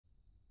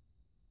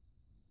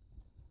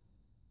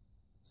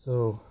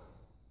So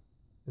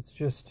it's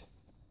just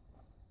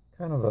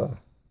kind of a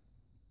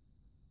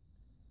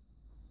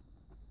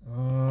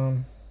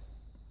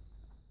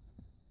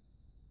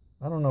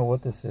I don't know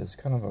what this is.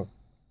 Kind of a,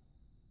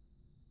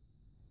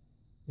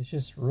 it's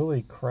just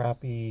really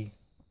crappy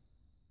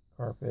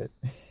carpet.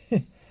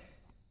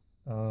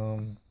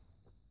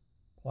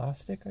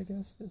 Plastic, I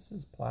guess this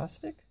is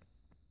plastic.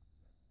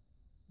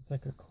 It's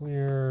like a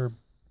clear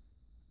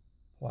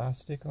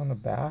plastic on the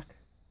back,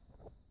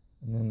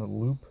 and then the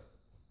loop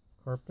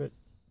carpet,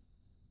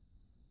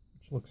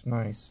 which looks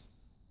nice.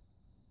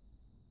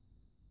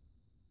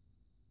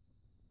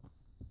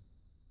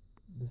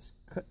 This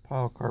cut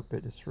pile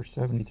carpet is for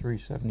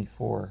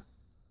 $73.74.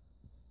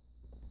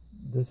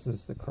 This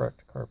is the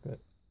correct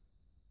carpet,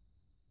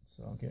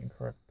 so I'm getting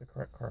the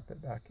correct carpet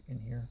back in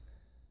here.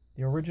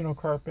 The original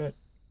carpet,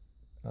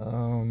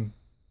 I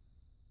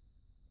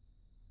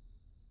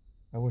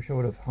wish I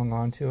would have hung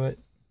on to it,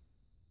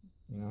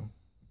 you know,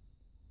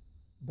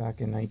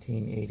 back in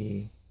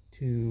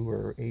 1982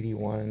 or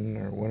 81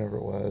 or whenever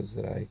it was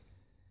that I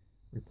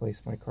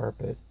replaced my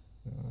carpet.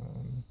 You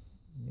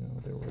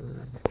know, there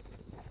were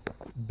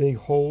big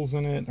holes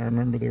in it. I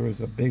remember there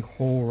was a big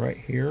hole right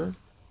here,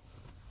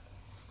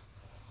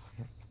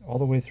 all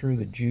the way through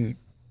the jute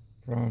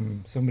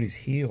from somebody's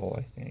heel,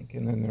 I think,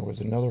 and then there was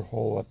another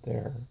hole up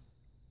there,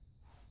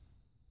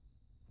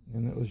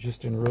 and it was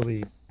just in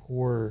really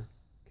poor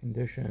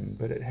condition,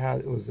 but it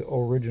was the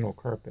original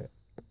carpet.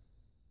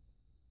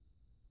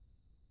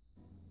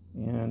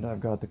 And I've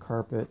got the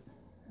carpet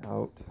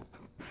out,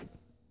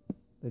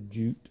 the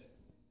jute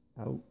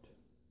out,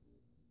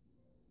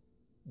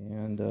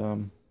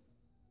 and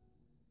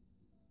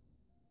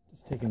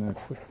just taking a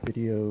quick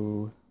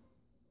video.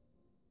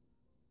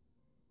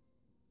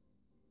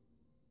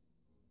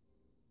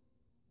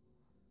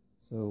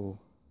 So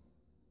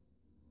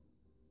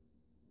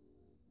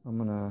I'm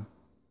gonna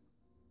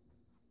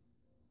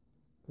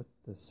put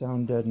the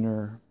sound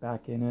deadener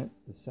back in it.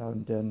 The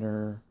sound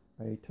deadener,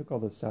 I took all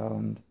the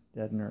sound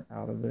deadener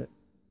out of it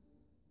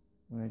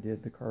when I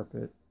did the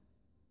carpet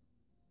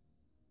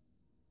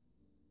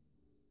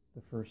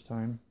the first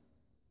time.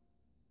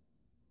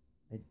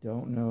 I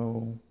don't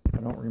know, I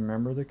don't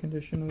remember the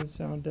condition of the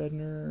sound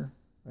deadener.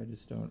 I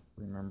just don't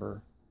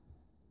remember.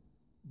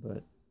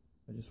 But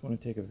I just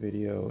want to take a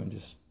video and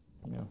just,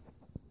 you know,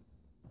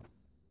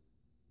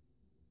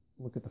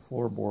 look at the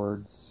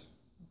floorboards.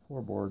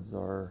 Floor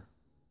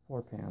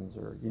pans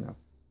are, you know,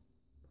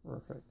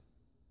 perfect.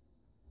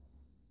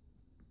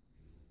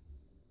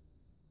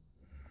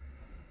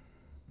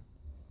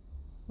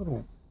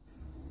 Little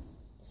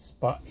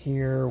spot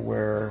here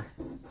where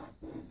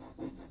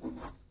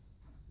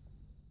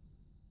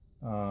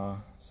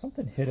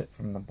something hit it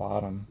from the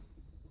bottom,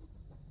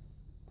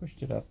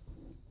 pushed it up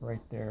right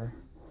there.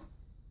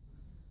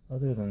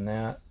 Other than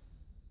that,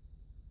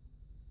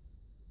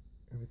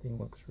 everything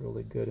looks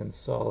really good and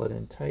solid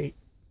and tight.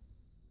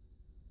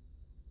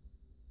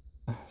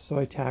 So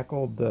I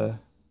tackled the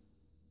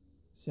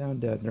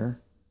sound deadener.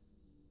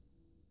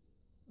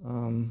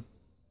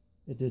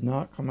 It did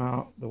not come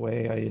out the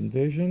way I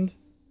envisioned.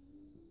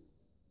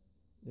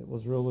 It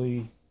was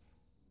really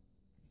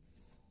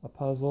a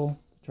puzzle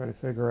to try to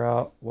figure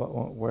out what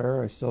went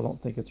where. I still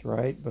don't think it's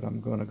right, but I'm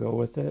going to go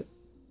with it.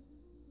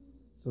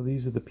 So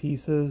these are the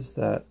pieces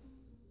that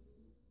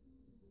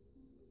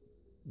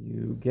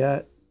you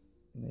get.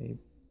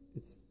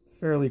 It's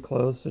fairly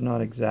close and not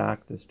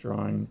exact, this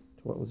drawing,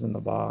 to what was in the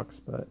box,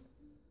 but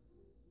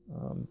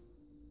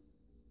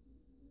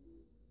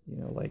you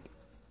know, like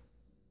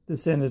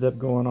this ended up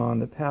going on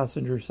the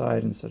passenger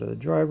side instead of the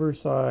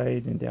driver's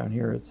side, and down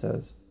here it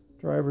says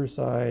driver's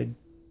side.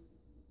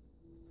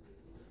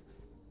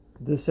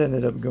 This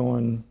ended up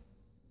going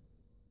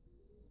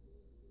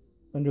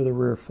under the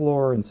rear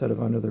floor instead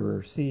of under the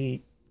rear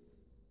seat.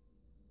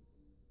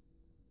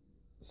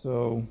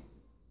 So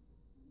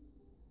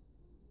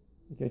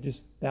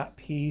that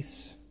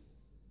piece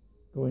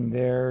going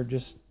there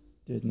just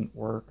didn't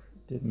work,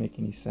 didn't make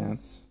any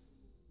sense.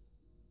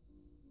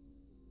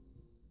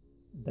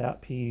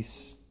 That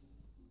piece,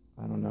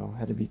 I don't know,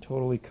 had to be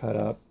totally cut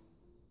up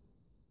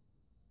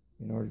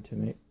in order to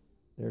make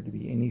there to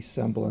be any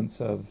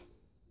semblance of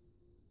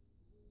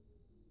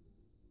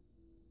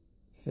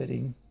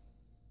fitting.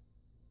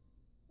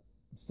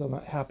 I'm still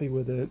not happy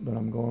with it, but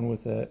I'm going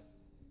with it.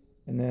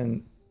 And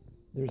then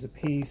there's a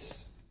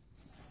piece,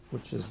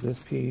 which is this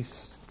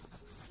piece,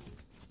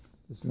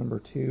 this number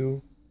 2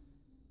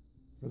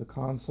 for the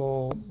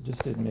console.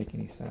 Just didn't make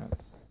any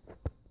sense.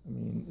 I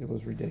mean, it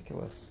was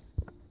ridiculous.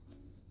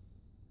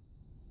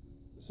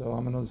 So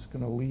I'm just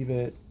going to leave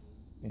it,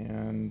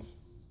 and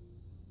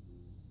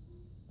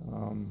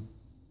I'm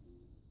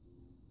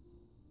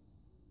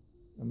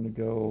going to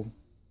go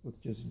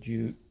with just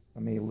jute.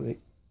 I may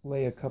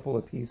lay a couple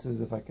of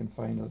pieces if I can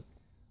find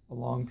a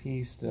long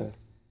piece to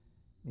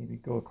maybe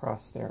go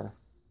across there.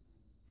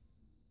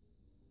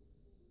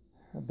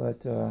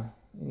 But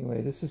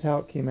anyway, this is how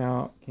it came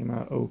out. Came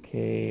out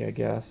okay, I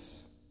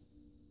guess.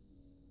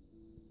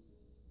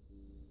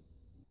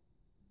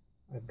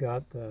 I've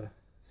got the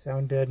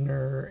sound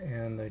deadener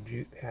and the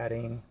jute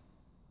padding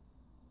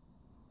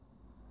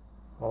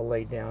all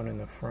laid down in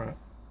the front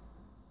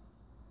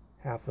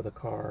half of the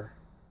car.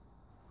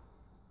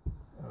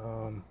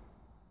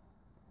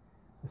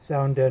 The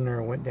sound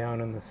deadener went down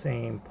in the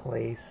same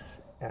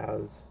place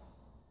as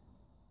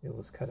it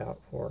was cut out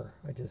for.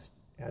 I just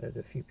added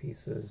a few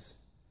pieces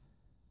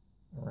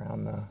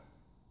around the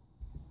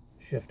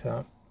shift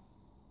hump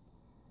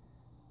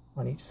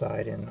on each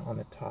side and on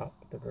the top,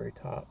 the very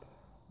top.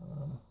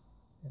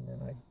 And then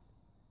I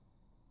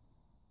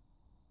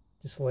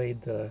just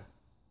laid so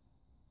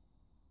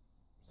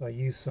I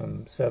used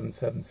some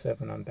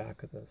 777 on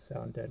back of the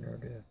sound deadener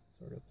to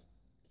sort of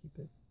keep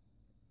it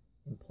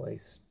in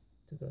place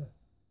to the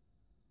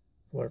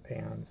floor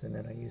pans, and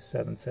then I used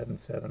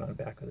 777 on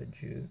back of the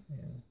jute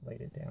and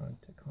laid it down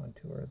to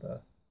contour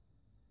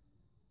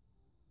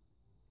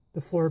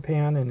the floor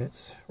pan, and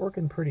it's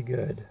working pretty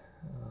good.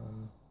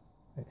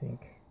 I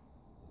think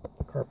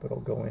the carpet will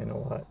go in a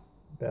lot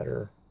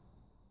better.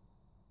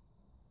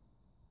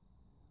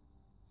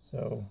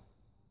 So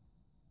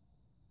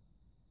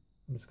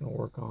I'm just going to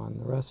work on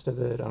the rest of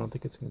it. I don't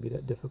think it's going to be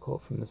that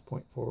difficult from this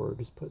point forward.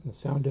 Just putting the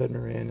sound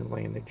deadener in and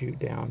laying the jute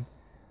down.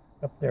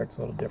 Up there it's a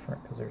little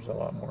different because there's a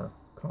lot more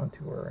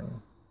contour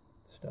and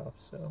stuff.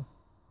 So,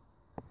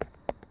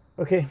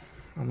 okay,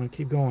 I'm going to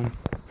keep going.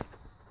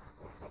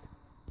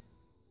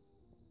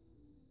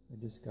 I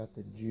just got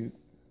the jute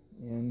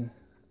in.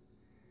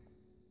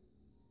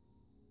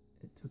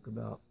 It took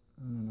about,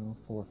 I don't know,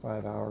 4 or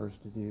 5 hours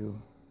to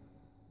do.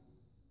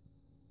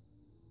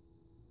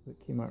 It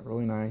came out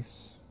really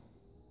nice.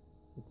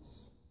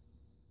 It's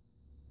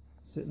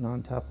sitting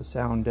on top of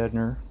sound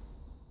deadener.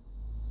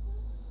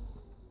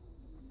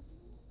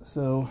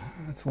 So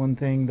that's one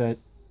thing that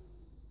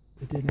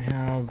it didn't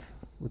have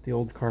with the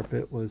old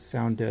carpet was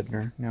sound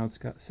deadener. Now it's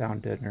got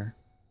sound deadener.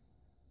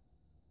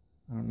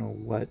 I don't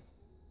know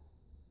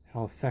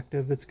how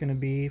effective it's going to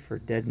be for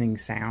deadening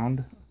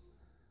sound,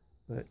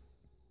 but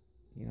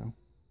you know.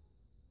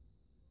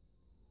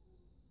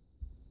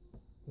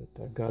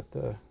 But I've got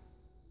the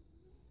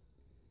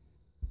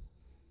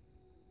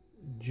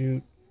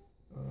jute,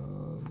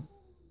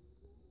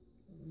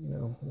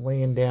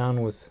 laying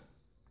down with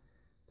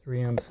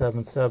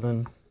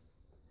 3M77,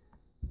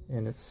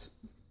 and it's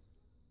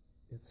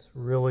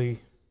really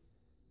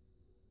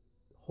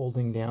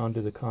holding down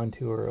to the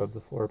contour of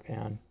the floor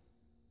pan.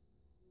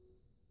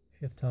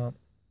 Shift hump.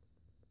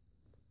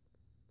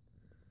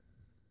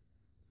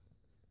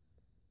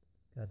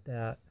 Got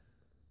that.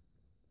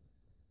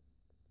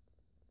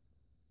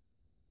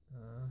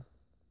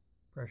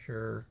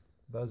 Pressure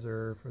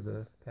buzzer for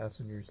the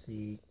passenger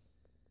seat.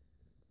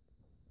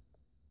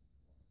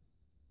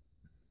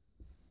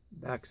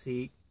 Back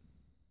seat.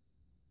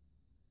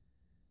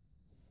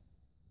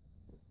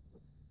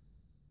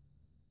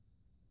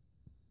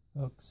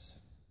 Hooks.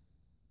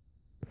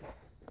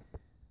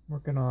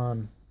 Working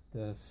on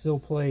the sill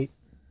plate.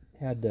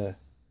 Had the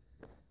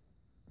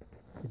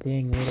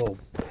dang little,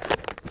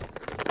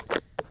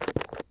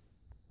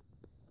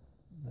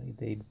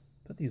 they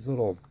put these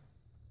little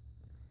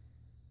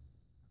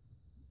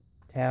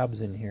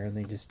tabs in here and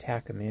they just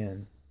tack them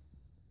in.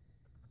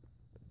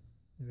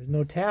 There's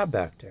no tab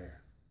back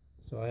there,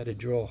 so I had to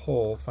drill a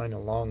hole, find a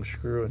long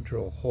screw and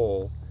drill a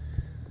hole.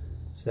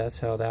 So that's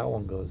how that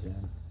one goes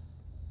in.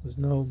 There's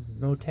no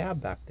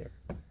tab back there.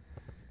 So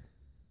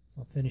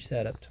I'll finish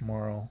that up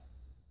tomorrow.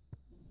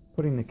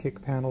 Putting the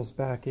kick panels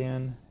back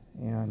in,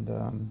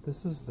 and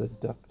this is the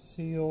duct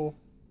seal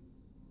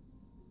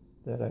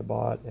that I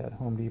bought at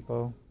Home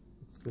Depot.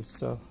 It's this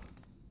stuff.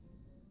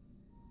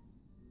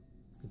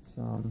 It's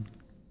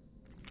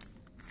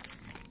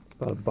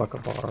about $1 a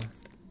bar,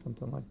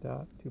 something like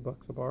that,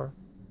 $2 a bar.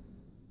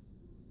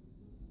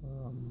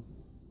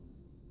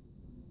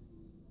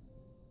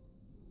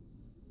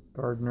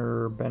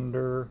 Gardner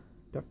Bender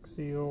duct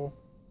seal.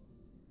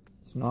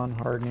 It's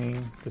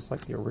non-hardening, just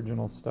like the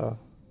original stuff.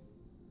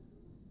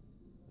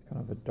 It's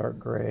kind of a dark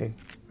gray.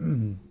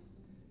 So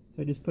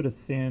I just put a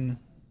thin,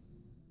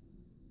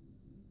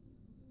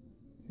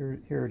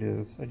 here it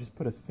is. I just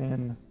put a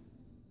thin,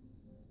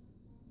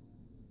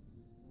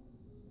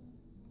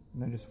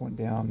 and I just went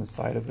down the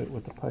side of it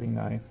with a putty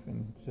knife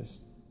and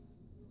just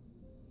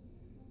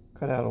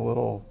cut out a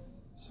little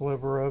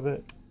sliver of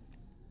it.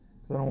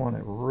 I don't want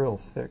it real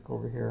thick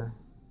over here.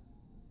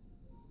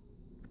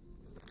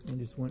 And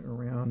just went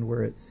around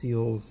where it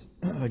seals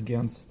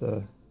against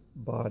the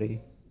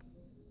body.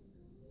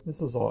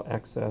 This is all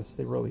excess.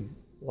 They really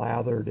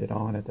lathered it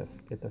on at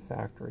the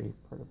factory.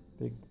 Put a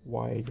big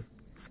wide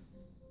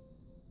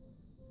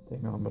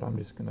thing on, but I'm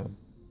just gonna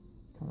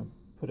kind of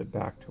put it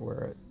back to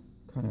where it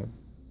kind of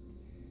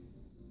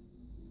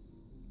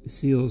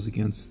seals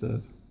against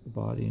the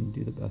body and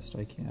do the best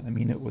I can. I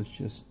mean, it was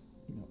just,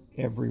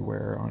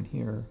 everywhere on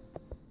here.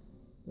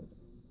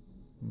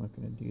 I'm not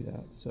going to do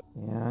that. So,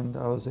 and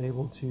I was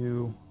able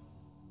to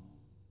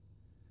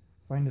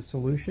find a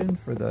solution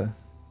for the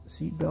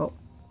seat belt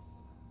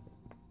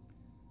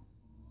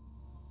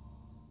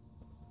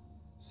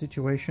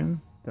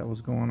situation that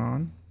was going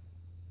on.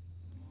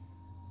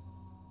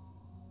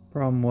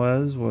 Problem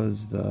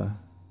was the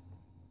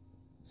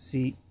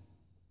seat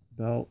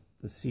belt,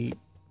 the seat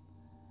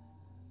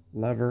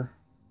lever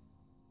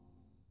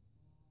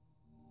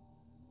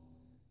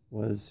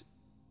was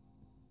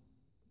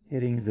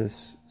hitting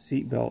this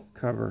seat belt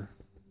cover.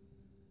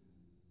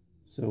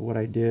 So what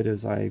I did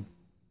is I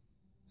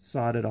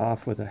sawed it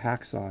off with a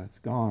hacksaw. It's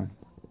gone.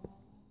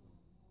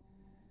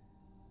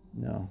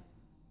 No,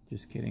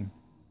 just kidding.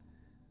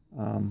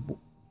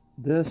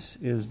 This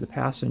is the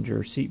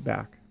passenger seat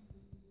back.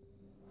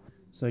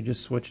 So I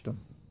just switched them.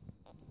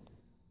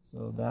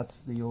 So that's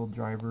the old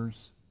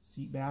driver's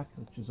seat back,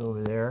 which is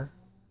over there.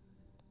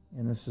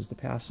 And this is the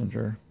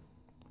passenger.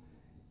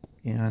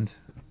 And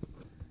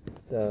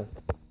the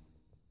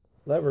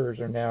levers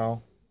are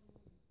now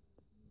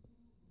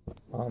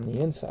on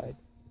the inside.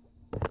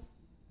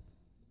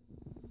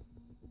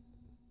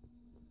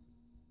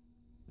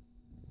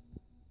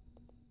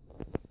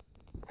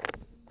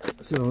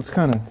 So it's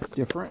kind of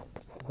different,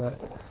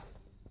 but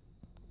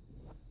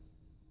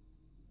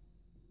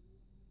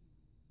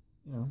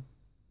you know,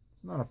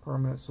 it's not a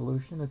permanent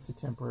solution, it's a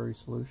temporary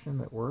solution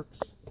that works.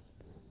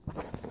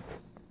 So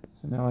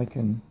now I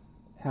can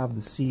have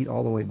the seat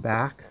all the way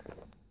back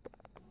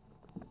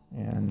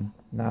and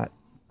not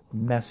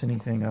mess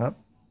anything up,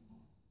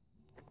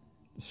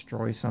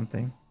 destroy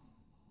something.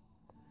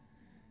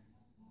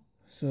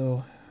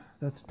 So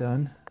that's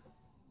done.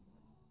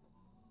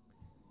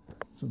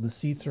 So the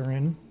seats are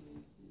in.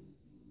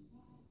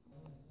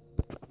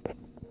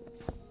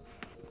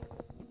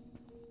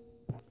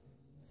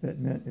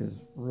 Fitment is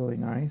really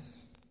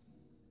nice.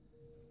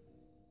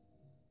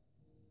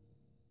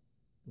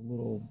 The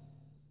little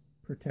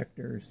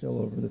protector is still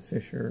over the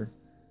Fisher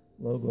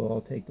logo. I'll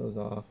take those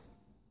off.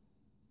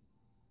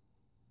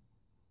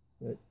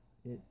 But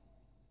it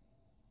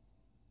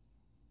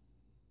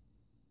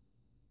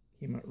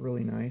came out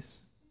really nice.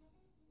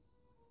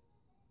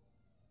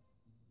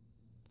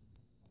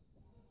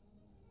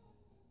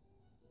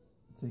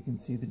 So you can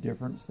see the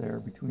difference there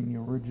between the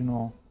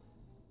original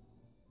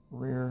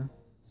rear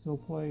sill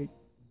plate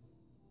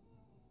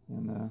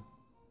and the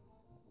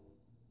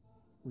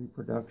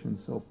reproduction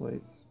sill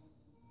plates.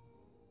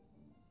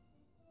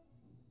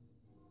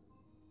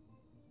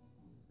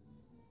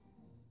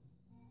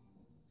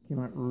 Came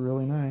out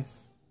really nice.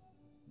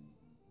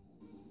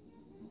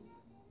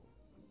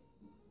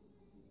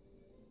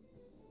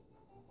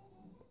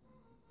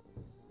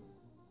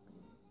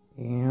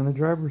 And the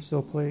driver's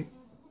sill plate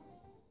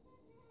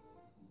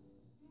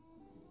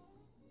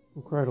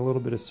required a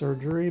little bit of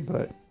surgery,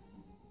 but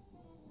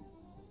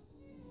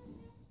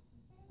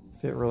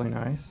fit really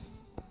nice.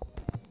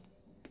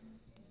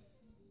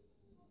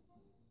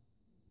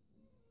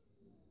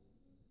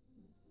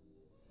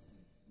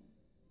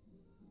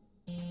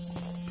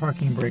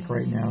 Parking brake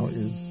right now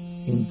is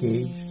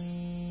engaged.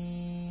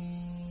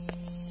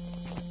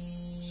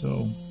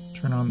 So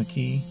turn on the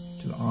key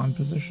to the on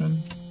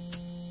position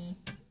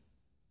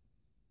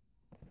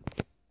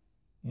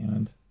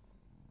and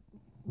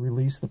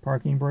release the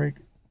parking brake.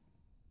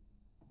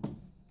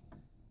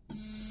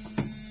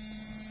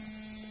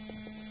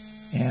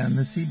 And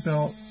the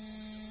seatbelt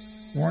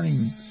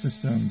warning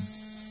system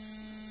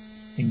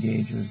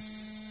engages.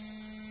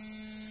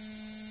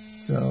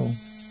 So,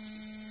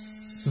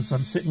 since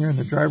I'm sitting here in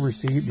the driver's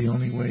seat, the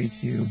only way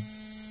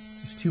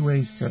there's two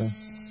ways to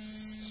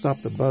stop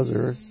the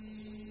buzzer.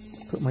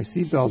 Put my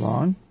seatbelt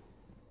on,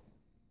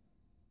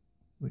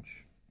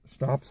 which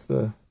stops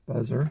the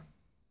buzzer,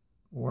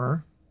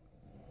 or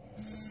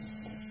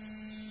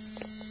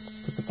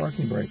put the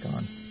parking brake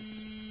on.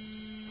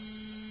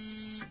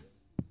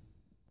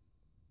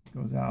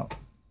 Goes out.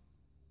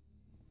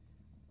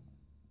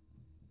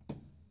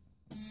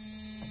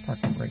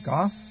 Parking brake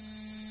off.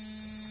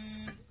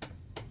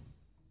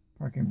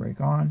 Parking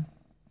brake on.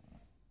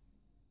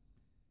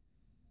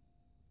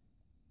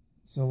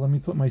 So let me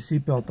put my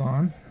seatbelt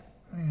on,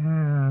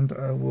 and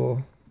I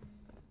will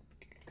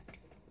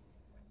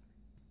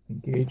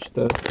engage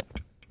the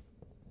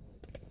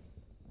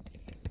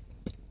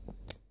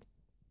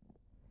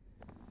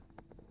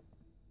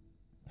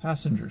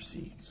passenger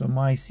seat. So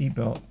my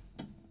seatbelt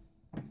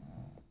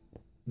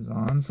is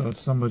on. So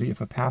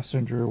if a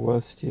passenger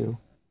was to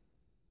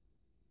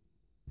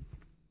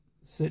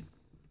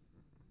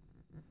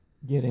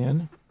get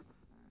in,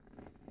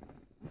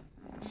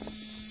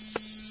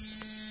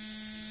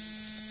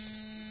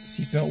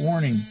 seatbelt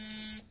warning.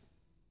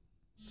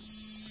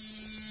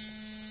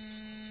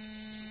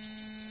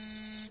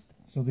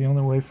 So the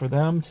only way for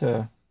them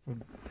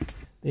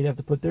they'd have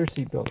to put their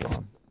seatbelt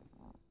on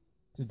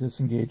to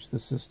disengage the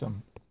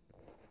system.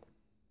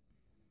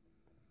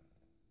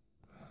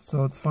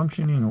 So it's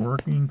functioning and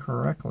working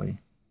correctly.